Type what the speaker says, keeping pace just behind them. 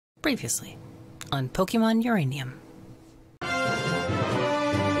Previously on Pokemon Uranium.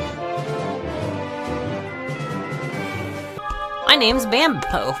 My name's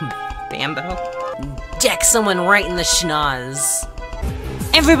Bambo. Bambo? Deck someone right in the schnoz.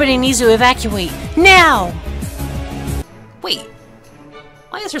 Everybody needs to evacuate, now! Wait,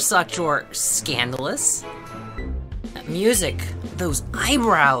 why is her sock drawer scandalous? That music, those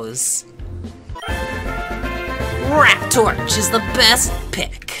eyebrows. Raptorch is the best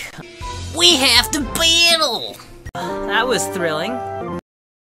pick. We have to battle! That was thrilling.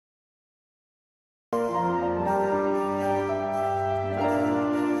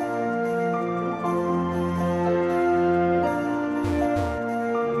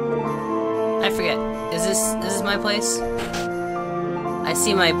 I forget. Is this my place? I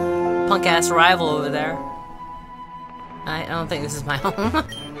see my punk-ass rival over there. I don't think this is my home.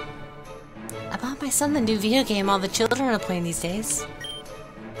 I bought my son the new video game all the children are playing these days.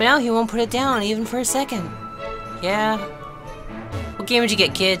 But now he won't put it down, even for a second. Yeah. What game did you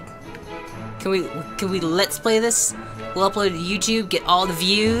get, kid? Can we let's play this? We'll upload it to YouTube, get all the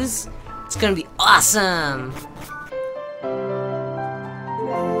views. It's gonna be awesome!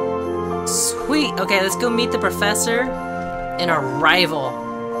 Sweet! Okay, let's go meet the professor and our rival.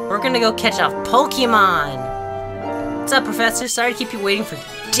 We're gonna go catch a Pokemon! What's up, Professor? Sorry to keep you waiting for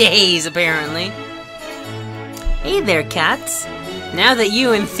days, apparently. Hey there, Katz. Now that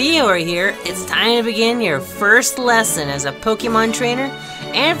you and Theo are here, it's time to begin your first lesson as a Pokemon trainer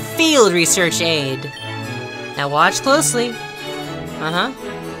and field research aide. Now watch closely. Wild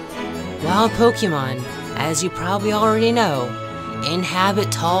Pokemon, as you probably already know,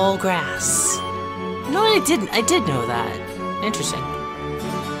 inhabit tall grass. No, I didn't. I did know that. Interesting.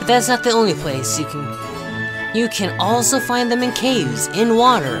 But that's not the only place you can also find them in caves, in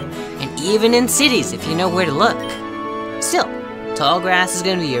water, and even in cities if you know where to look. Still, tall grass is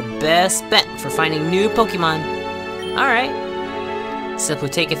going to be your best bet for finding new Pokemon. Alright. Simply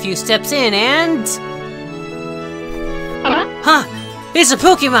take a few steps in and... Huh! It's a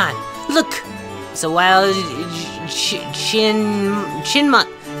Pokemon! Look! It's a wild Chyinmuck.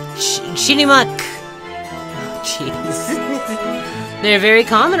 Oh, jeez. They're very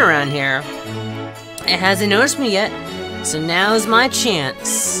common around here. It hasn't noticed me yet, so now's my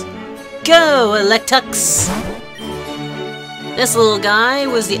chance. Go, Electux! This little guy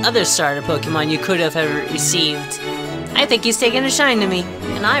was the other starter Pokemon you could have ever received. I think he's taken a shine to me,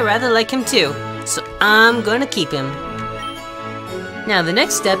 and I rather like him too, so I'm gonna keep him. Now the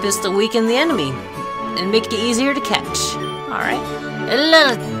next step is to weaken the enemy, and make it easier to catch. Alright.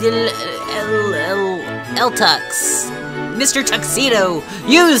 Eltux! Mr. Tuxedo,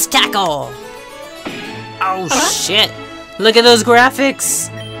 use Tackle! Oh shit! Look at those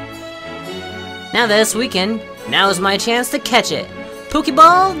graphics! Now that it's weakened, now is my chance to catch it.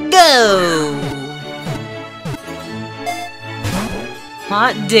 Pokeball, go!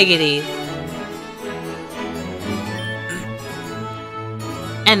 Hot diggity.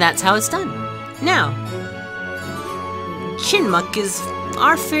 And that's how it's done. Now, Chyinmuck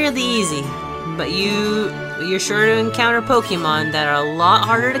are fairly easy, but you're sure to encounter Pokemon that are a lot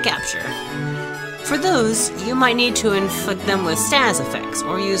harder to capture. For those, you might need to inflict them with status effects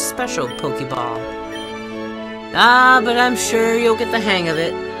or use special Pokeball. But I'm sure you'll get the hang of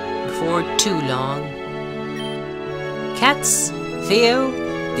it before too long. Katz, Theo,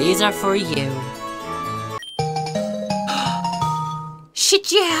 these are for you.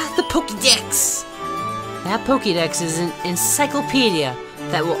 Shit yeah, the Pokédex! That Pokédex is an encyclopedia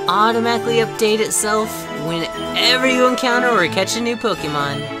that will automatically update itself whenever you encounter or catch a new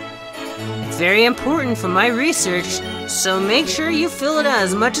Pokemon. It's very important for my research, so make sure you fill it out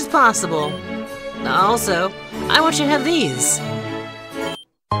as much as possible. Also, I want you to have these.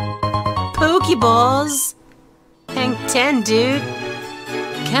 Pokeballs! Hang 10, dude.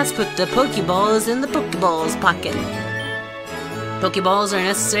 Katz put the Pokeballs in the Pokeballs pocket. Pokeballs are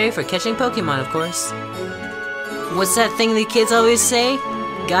necessary for catching Pokemon, of course. What's that thing the kids always say?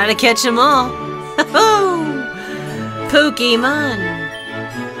 Gotta catch 'em all. Ho-ho! Pokemon!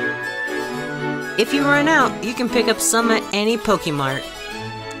 If you run out, you can pick up some at any Pokemart.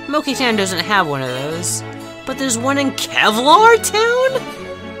 Moki-Town doesn't have one of those, but there's one in Kevlar Town?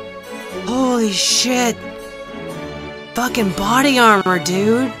 Holy shit! Fucking body armor,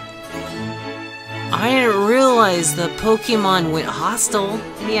 dude! I didn't realize the Pokemon went hostile,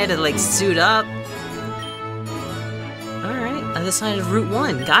 and he had to like suit up. Alright, other side of Route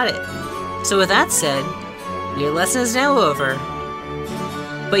 1, got it. So with that said, your lesson is now over.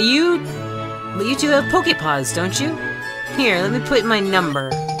 But you two have Pokepods, don't you? Here, let me put my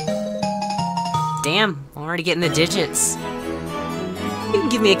number. Damn, I'm already getting the digits. You can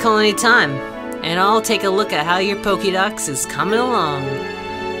give me a call anytime, and I'll take a look at how your Pokédex is coming along.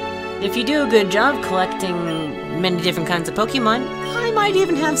 If you do a good job collecting many different kinds of Pokemon, I might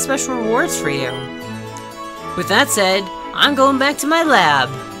even have special rewards for you. With that said, I'm going back to my lab,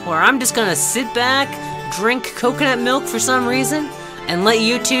 where I'm just gonna sit back, drink coconut milk for some reason, and let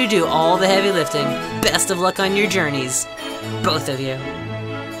you two do all the heavy lifting. Best of luck on your journeys, both of you.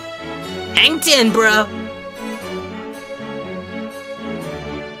 Hang 10, bro!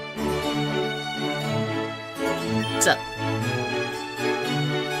 What's up?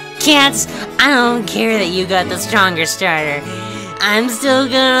 Katz, I don't care that you got the stronger starter. I'm still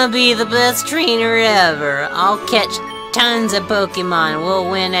gonna be the best trainer ever. I'll catch tons of Pokemon. We'll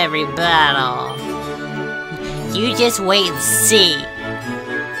win every battle. You just wait and see.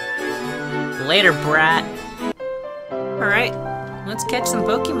 Later, brat. Alright, let's catch some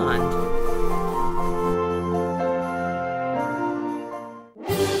Pokemon.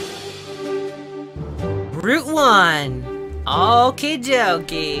 Route 1. Okie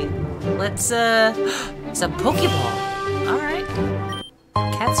dokie. Let's, it's a Pokeball. Alright.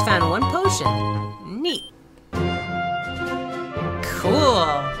 Katz found one potion. Neat.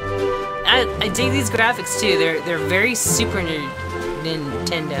 Cool. I dig these graphics too. They're very Super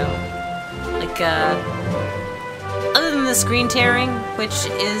Nintendo. Like, other than the screen tearing, which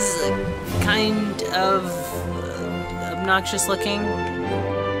is kind of obnoxious looking.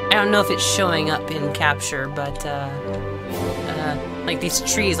 I don't know if it's showing up in capture, but like these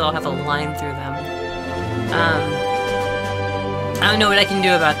trees all have a line through them. I don't know what I can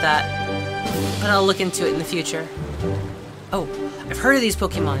do about that, but I'll look into it in the future. Oh, I've heard of these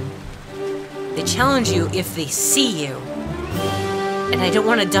Pokemon. They challenge you if they see you. And I don't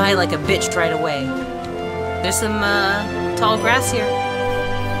want to die like a bitch right away. There's some tall grass here.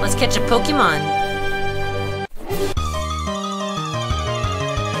 Let's catch a Pokemon.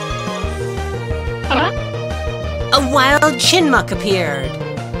 A wild Chyinmuck appeared.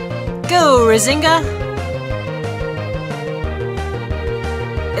 Go, Razinga!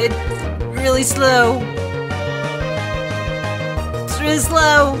 It's really slow. It's really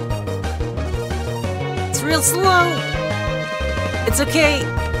slow. It's real slow. It's okay.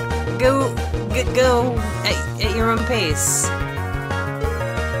 Go at your own pace.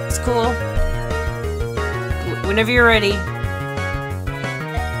 It's cool. Whenever you're ready.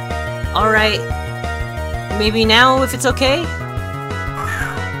 Alright. Maybe now, if it's okay?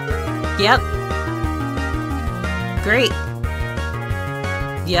 Yep. Great.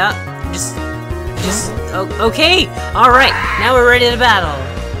 Yeah, just, okay! Alright, now we're ready to battle.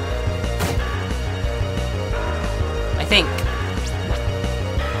 I think.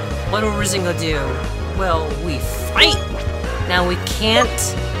 What will Razinga do? Well, we fight! Now we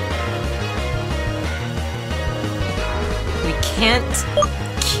can't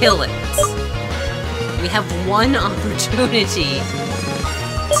kill it. We have one opportunity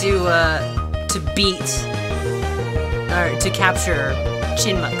to beat, or to capture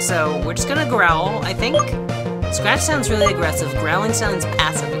Chyinmuck, so we're just gonna growl, I think. Scratch sounds really aggressive, growling sounds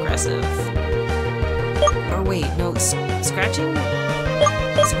passive-aggressive. Or wait, no, scratching?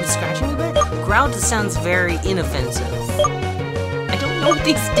 Would scratching be better? Growl just sounds very inoffensive. I don't know what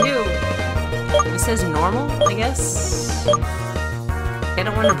these do. It says normal, I guess? I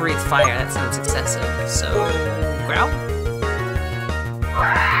don't want to breathe fire, that sounds excessive, so... growl?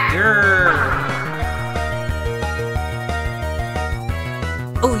 Grrr.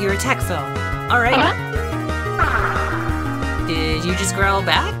 Oh, your attack fell. Alright. Did you just growl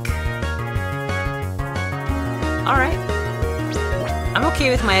back? Alright. I'm okay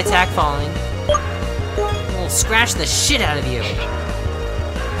with my attack falling. We'll scratch the shit out of you.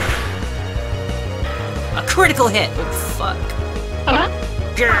 A critical hit! Oh, fuck.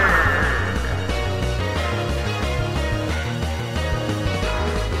 Grrr.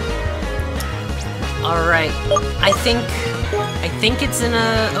 Alright. I think it's in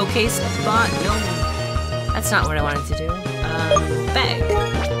a okay spot. No, that's not what I wanted to do. Bag.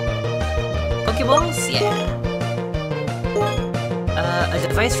 Pokeballs? Yeah. A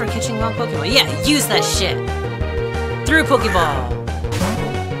device for catching wild Pokemon. Yeah, use that shit. Through Pokeball.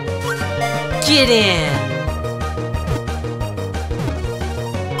 Get in.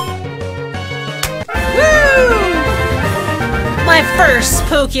 Woo! My first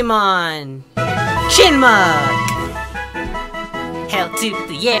Pokemon. Chyinmuck. Hell to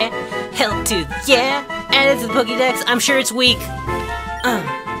the yeah, hell to the yeah. Added to the Pokédex, I'm sure it's weak.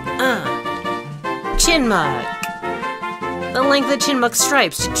 Chyinmuck. The length of Chyinmuck's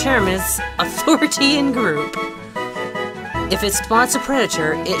stripes determines authority in group. If it spots a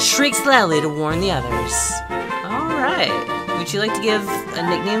predator, it shrieks loudly to warn the others. Alright. would you like to give a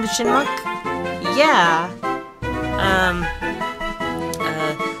nickname to Chyinmuck? Yeah.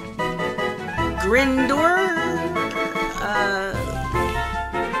 Grindor?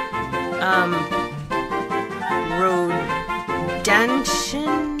 Rodantion?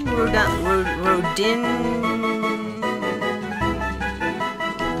 Rodin...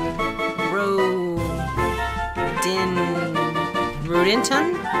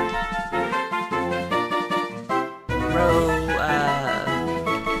 Rodinton?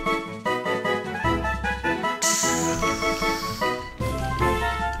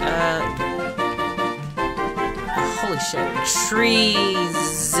 Holy shit.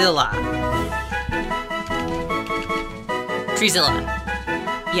 Treezilla. Treezilla.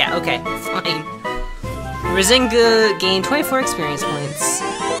 Yeah, okay, fine. Razinga gained 24 experience points.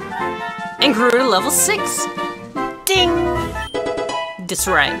 And grew to level 6. Ding! That's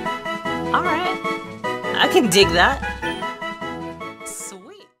right. Alright. I can dig that.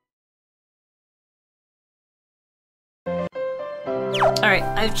 Sweet. Alright,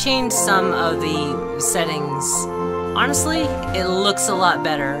 I've changed some of the settings. Honestly, it looks a lot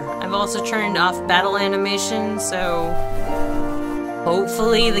better. I've also turned off battle animation, so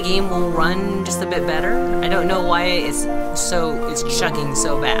hopefully the game will run just a bit better. I don't know why it's chugging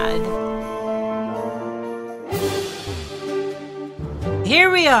so bad. Here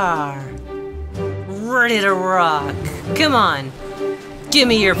we are! Ready to rock! Come on! Give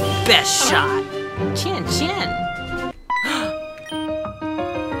me your best shot! Chin!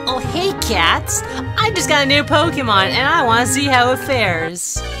 Oh, hey, Katz! I just got a new Pokémon, and I want to see how it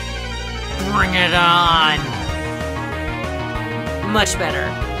fares. Bring it on! Much better.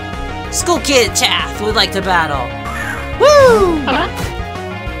 School Kid Taff would like to battle. Woo!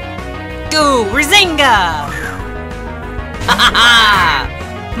 Go, Razinga! Ha ha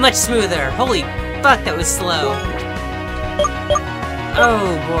ha! Much smoother. Holy fuck, that was slow.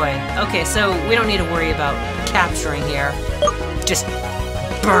 Oh boy. Okay, so we don't need to worry about capturing here. Just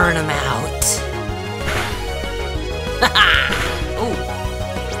burn them out. Haha! Oh.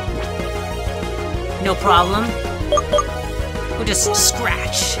 No problem. We'll just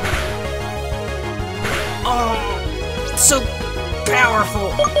scratch. Oh, so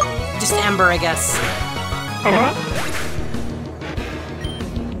powerful. Just Ember, I guess.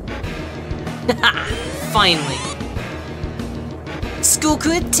 Finally. School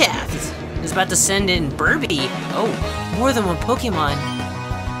Kid Taft is about to send in Burby. Oh, more than one Pokemon.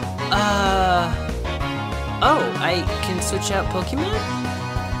 Oh, I can switch out Pokemon?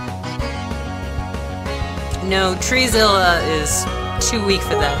 No, Treezilla is too weak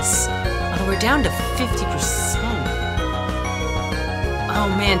for this. Oh, we're down to 50%. Oh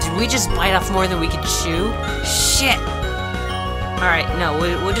man, did we just bite off more than we could chew? Shit! Alright, no,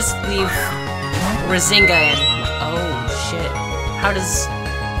 we'll just leave Razinga in. Oh, shit. How does...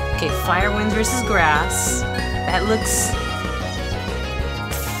 Okay, Fire Wind versus Grass. That looks...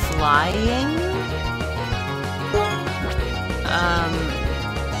 flying?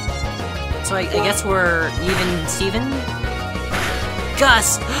 So I guess we're even Steven?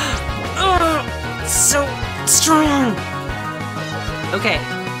 Gust! Oh, so strong! Okay.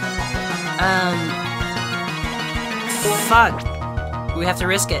 Fuck. We have to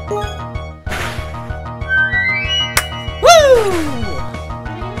risk it. Woo!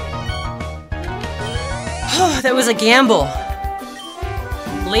 That was a gamble.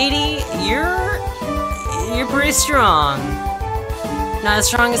 Lady, you're pretty strong. Not as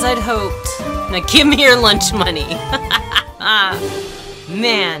strong as I'd hoped. Now give me your lunch money.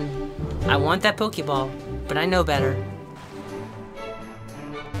 Man, I want that Pokeball, but I know better.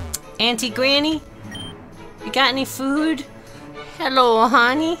 Auntie Granny, you got any food? Hello,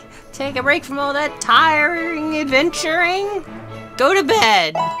 honey. Take a break from all that tiring adventuring. Go to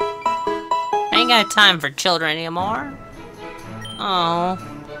bed. I ain't got time for children anymore. Oh,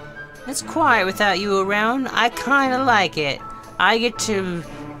 it's quiet without you around. I kinda like it. I get to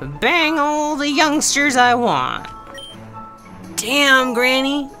bang all the youngsters I want. Damn,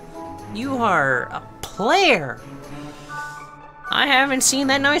 Granny. You are a player. I haven't seen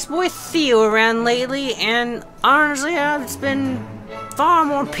that nice boy Theo around lately, and honestly, it's been far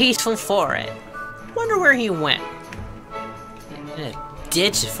more peaceful for it. Wonder where he went. In a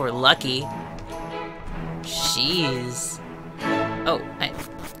ditch if we're lucky. Jeez. Oh, I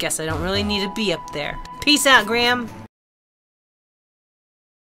guess I don't really need to be up there. Peace out, Graham.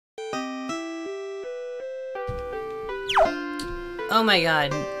 Oh my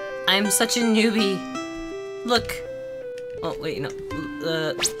god. I'm such a newbie. Look. Oh, wait, no.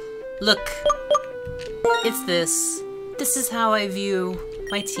 Look. It's this. This is how I view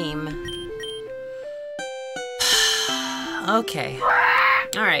my team. Okay.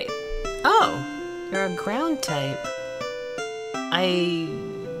 Alright. Oh! You're a ground type. I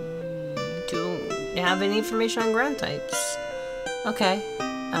don't have any information on ground types. Okay.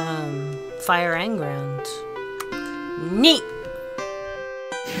 Fire and ground. Neat!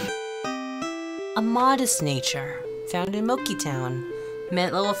 A modest nature, found in Moki Town.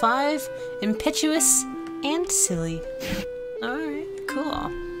 Meant level 5, impetuous, and silly. Alright, cool.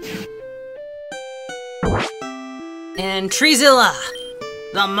 And Treezilla!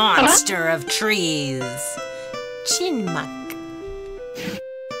 The monster of trees! Chyinmuck.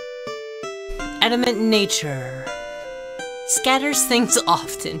 Adamant nature. Scatters things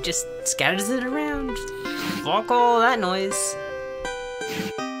often, just scatters it around. Fuck all that noise.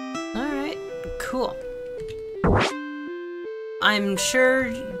 Alright, cool. I'm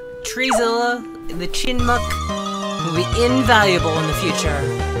sure Treezilla, the Chyinmuck, will be invaluable in the future.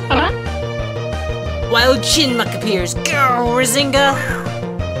 Wild Chyinmuck appears. Go, Rizinga!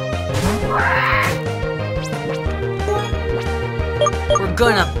 We're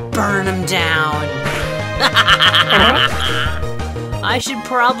gonna burn him down. I should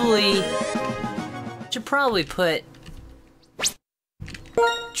probably put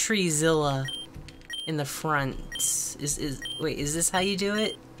Treezilla in the front. Wait, is this how you do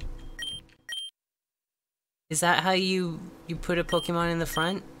it? Is that how you put a Pokemon in the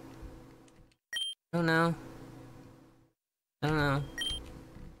front? I don't know. I don't know.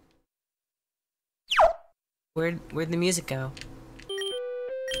 Where'd the music go?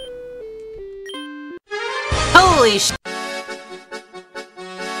 Holy sh!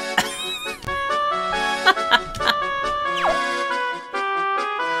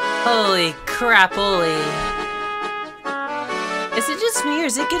 Holy crap-oly. Is it just me or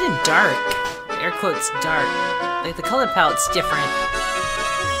is it getting dark? Air quotes dark. Like the color palette's different.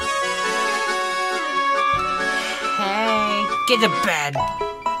 Hey, get to bed.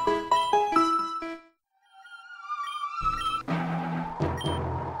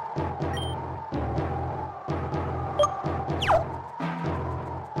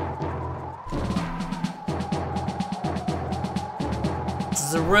 This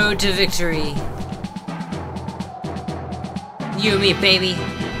is the road to victory. You and me, baby.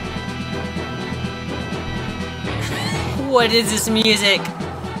 What is this music?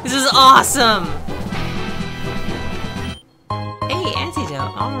 This is awesome! Hey,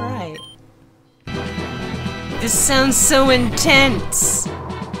 antidote, alright. This sounds so intense!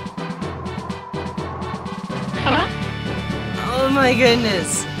 Oh my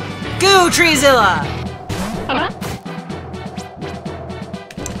goodness! Go, Treezilla!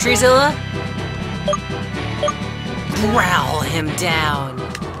 Treezilla? Growl him down!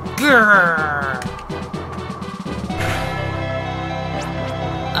 Grrr!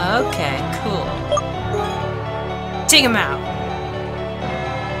 Okay, cool. Take him out!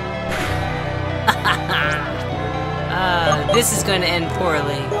 This is going to end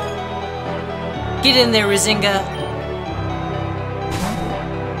poorly. Get in there, Rizinga!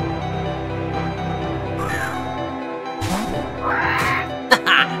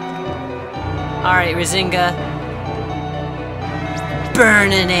 Alright, Rizinga.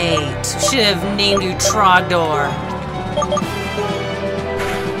 Burninate! Should have named you Trogdor.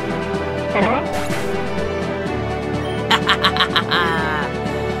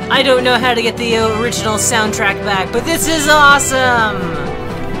 I don't know how to get the original soundtrack back, but this is awesome!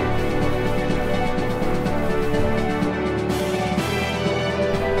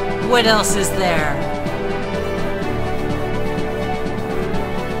 What else is there?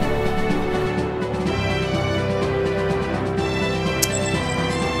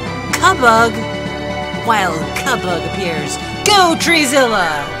 Cubbug! Wild Cubbug appears. Go,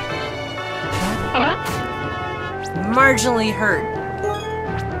 Treezilla! Marginally hurt.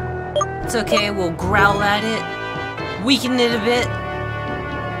 It's okay, we'll growl at it. Weaken it a bit.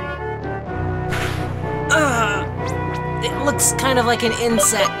 It looks kind of like an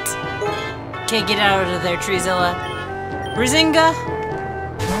insect. Okay, get out of there, Treezilla. Rizinga?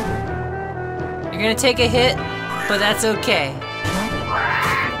 You're gonna take a hit, but that's okay.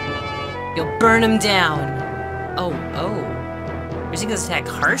 You'll burn him down. Oh. Rizinga's attack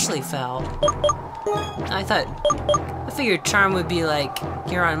harshly fell. I figured Charm would be like,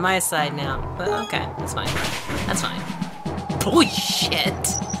 you're on my side now. But okay, that's fine. That's fine. Holy shit!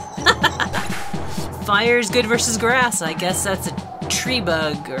 Fire's good versus grass. I guess that's a tree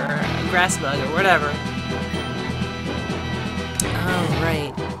bug or a grass bug or whatever. Oh,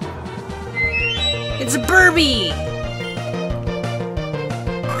 right. It's a Burby!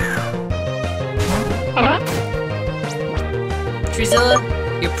 Treezilla,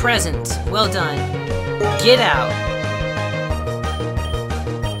 you're present. Well done. Get out.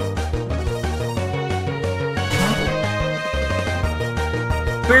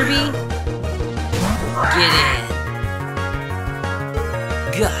 Burby, get in.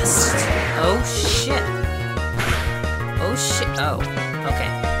 Gust. Oh shit. Oh shit. Oh, okay.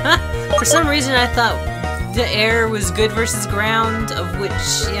 Huh. For some reason I thought the air was good versus ground, of which,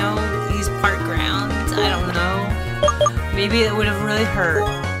 you know, he's part ground. I don't know. Maybe it would have really hurt.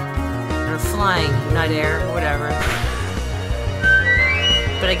 Or flying, not air, whatever.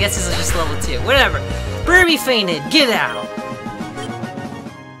 But I guess this is just level 2. Whatever. Burby fainted. Get out.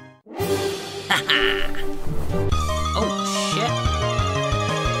 Haha. Oh shit.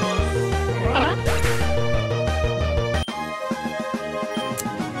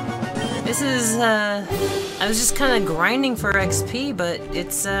 This is I was just kind of grinding for XP, but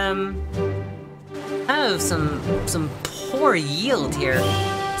it's kind of some poor yield here.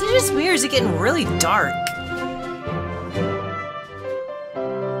 It's just weird. Is it getting really dark?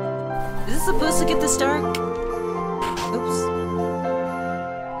 Is it supposed to get this dark? Oops.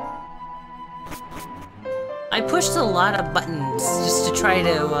 I pushed a lot of buttons just to try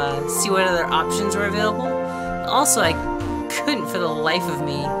to see what other options were available. Also, I couldn't for the life of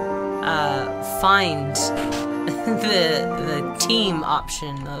me find the team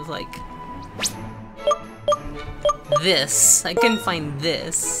option of like this. I couldn't find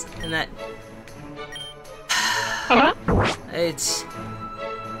this, and that it's,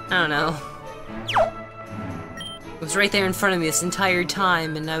 I don't know. It was right there in front of me this entire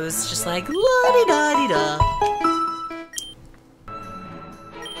time, and I was just like, la-di-da-di-da.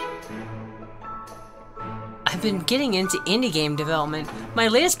 I've been getting into indie game development. My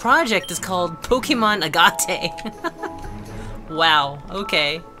latest project is called Pokémon Agate. Wow,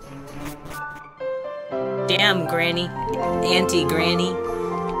 okay. Damn, Granny. Auntie Granny.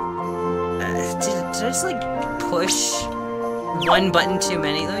 Did I just, like, push one button too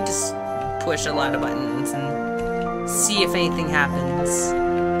many? Let me just push a lot of buttons and see if anything happens.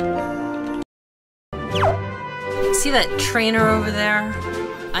 See that trainer over there?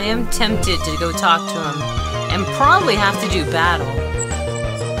 I am tempted to go talk to him and probably have to do battle.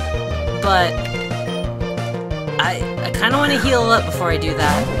 But I kind of want to heal up before I do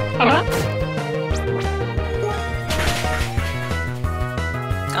that.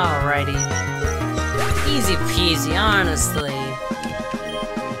 Alrighty. Easy peasy, honestly.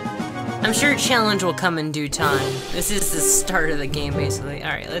 I'm sure challenge will come in due time. This is the start of the game, basically.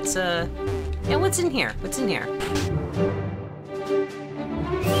 Alright, let's, yeah, what's in here? What's in here?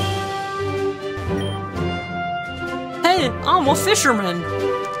 Hey, I'm a fisherman!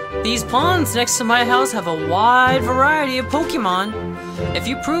 These ponds next to my house have a wide variety of Pokémon. If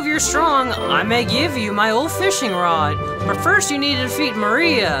you prove you're strong, I may give you my old fishing rod. But first you need to defeat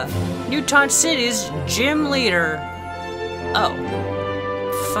Maria, Newton City's gym leader. Oh.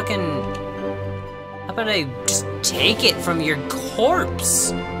 Fucking... How about I just take it from your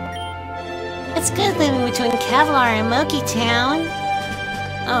corpse? It's good living between Kevlar and Moki Town.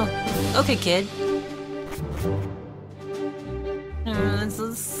 Oh, okay, kid.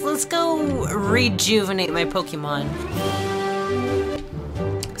 Let's go rejuvenate my Pokemon.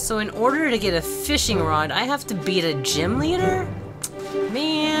 So in order to get a fishing rod, I have to beat a gym leader?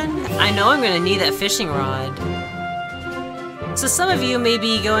 Man, I know I'm gonna need that fishing rod. So some of you may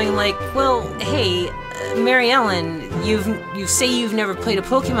be going like, well, hey, Mary Ellen, you say you've never played a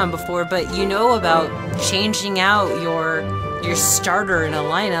Pokemon before, but you know about changing out your starter in a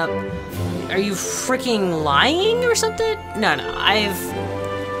lineup. Are you freaking lying or something? No, I've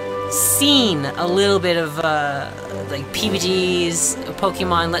seen a little bit of like PBGs,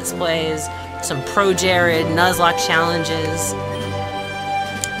 Pokemon Let's Plays, some Pro Jared, Nuzlocke challenges.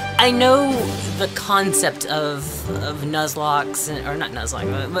 I know the concept of Nuzlocks, or not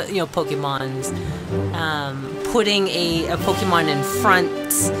Nuzlocke, but you know, Pokemon's putting a Pokemon in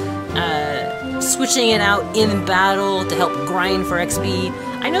front, switching it out in battle to help grind for XP.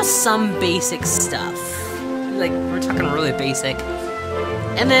 I know some basic stuff, like we're talking really basic.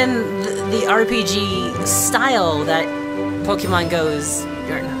 And then the RPG style that Pokemon Go's,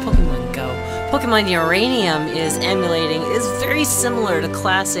 or not Pokemon Go, Pokemon Uranium is emulating is very similar to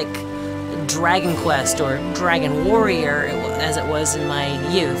classic Dragon Quest or Dragon Warrior as it was in my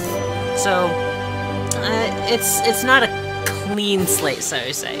youth. So it's not a clean slate, so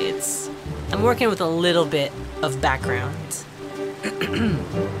to say. I'm working with a little bit of background.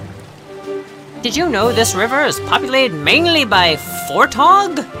 Did you know this river is populated mainly by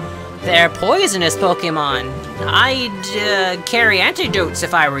Fortog? They're poisonous Pokemon. I'd carry antidotes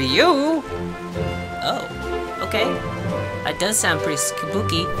if I were you. Oh, okay. That does sound pretty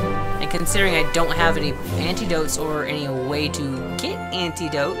spooky. And considering I don't have any antidotes or any way to get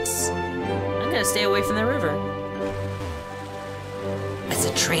antidotes, I'm gonna stay away from the river. It's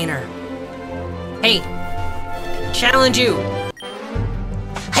a trainer. Hey, challenge you.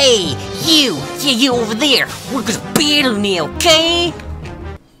 Hey, you! Yeah, you over there! We're gonna battle now, okay?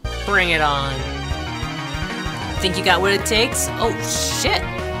 Bring it on. Think you got what it takes? Oh, shit.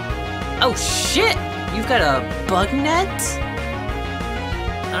 Oh, shit! You've got a bug net?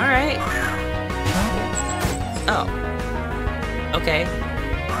 Alright. Oh. Okay.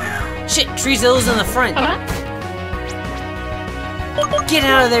 Shit, Treezilla's in the front. Get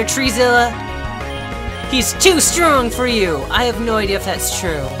out of there, Treezilla! He's too strong for you! I have no idea if that's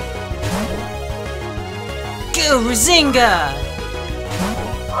true. Go, Razinga!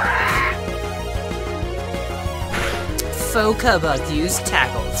 Faux Cubbuck use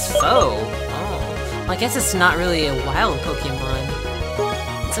tackles. Faux? Oh. Well, I guess it's not really a wild Pokemon.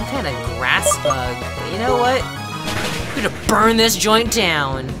 It's some kind of grass bug. But you know what? I'm gonna burn this joint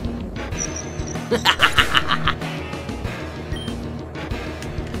down.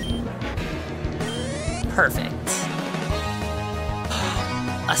 Perfect.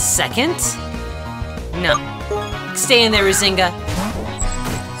 A second? No. Stay in there, Razinga.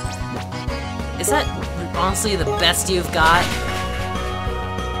 Is that honestly the best you've got?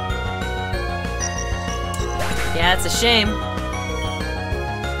 Yeah, it's a shame.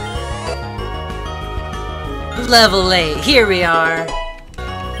 Level 8, here we are.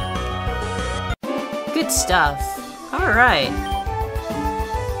 Good stuff. Alright.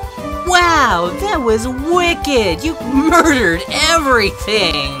 Wow, that was wicked! You murdered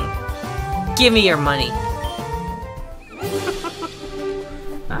everything! Give me your money.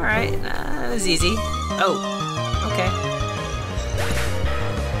 Alright, that was easy. Oh, okay.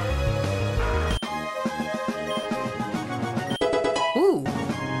 Ooh.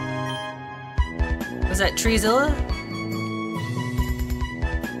 Was that Treezilla?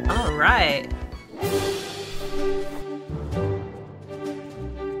 Alright.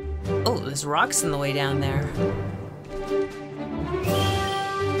 Oh, there's rocks in the way down there.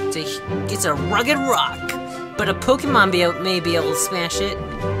 It's a rugged rock, but a Pokemon may be able to smash it.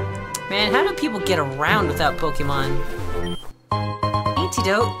 Man, how do people get around without Pokemon?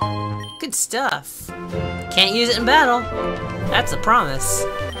 Antidote. Good stuff. Can't use it in battle. That's a promise.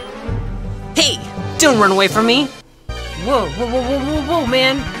 Hey, don't run away from me. Whoa, whoa, whoa, whoa, whoa, whoa,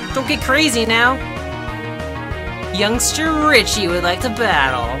 man. Don't get crazy now. Youngster Richie would like to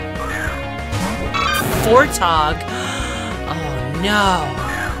battle. Fortog. Oh no.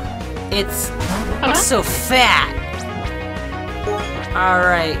 It's so fat.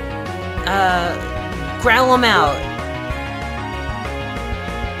 Alright. Growl him out.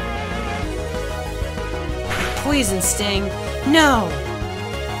 Poison Sting. No.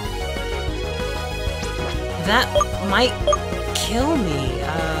 That might kill me.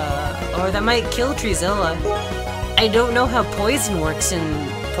 Or that might kill Treezilla. I don't know how poison works in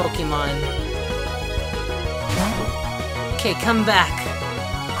Pokemon. Okay, come back.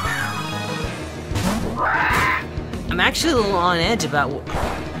 I'm actually a little on edge about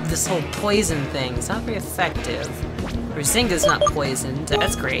this whole poison thing. It's not very effective. Razinga's not poisoned.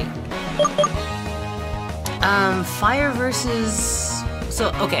 That's great. Fire versus...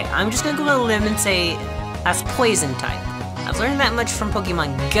 So, okay, I'm just gonna go on a limb and say that's poison type. I've learned that much from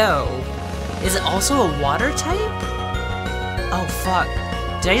Pokemon Go. Is it also a water type? Oh, fuck.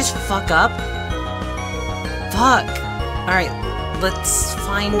 Did I just fuck up? Fuck. Alright, let's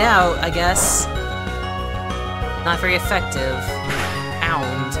find out, I guess. Not very effective.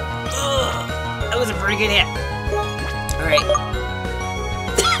 Pound. Ugh, that was a pretty good hit. Alright.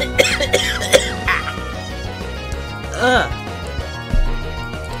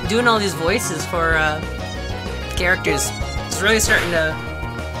 Doing all these voices for characters, it's really starting to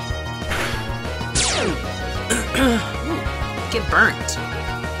get burnt.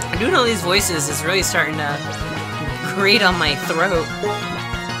 Doing all these voices is really starting to grate on my throat.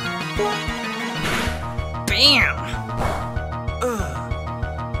 Bam!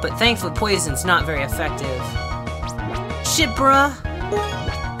 Ugh. But thankfully poison's not very effective. Shit, bruh!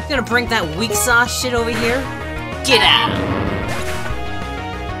 You gonna bring that weak sauce shit over here? Get out!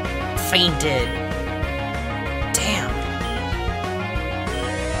 Fainted. Damn.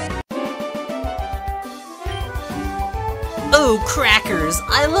 Oh, crackers!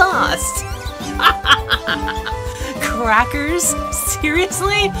 I lost! Crackers?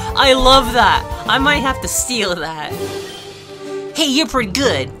 Seriously? I love that! I might have to steal that. Hey, you're pretty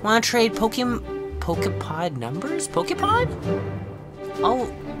good. Wanna trade Pokepod numbers? Pokepod? I'll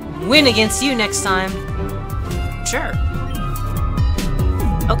win against you next time. Sure.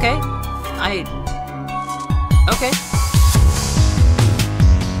 Okay. Okay.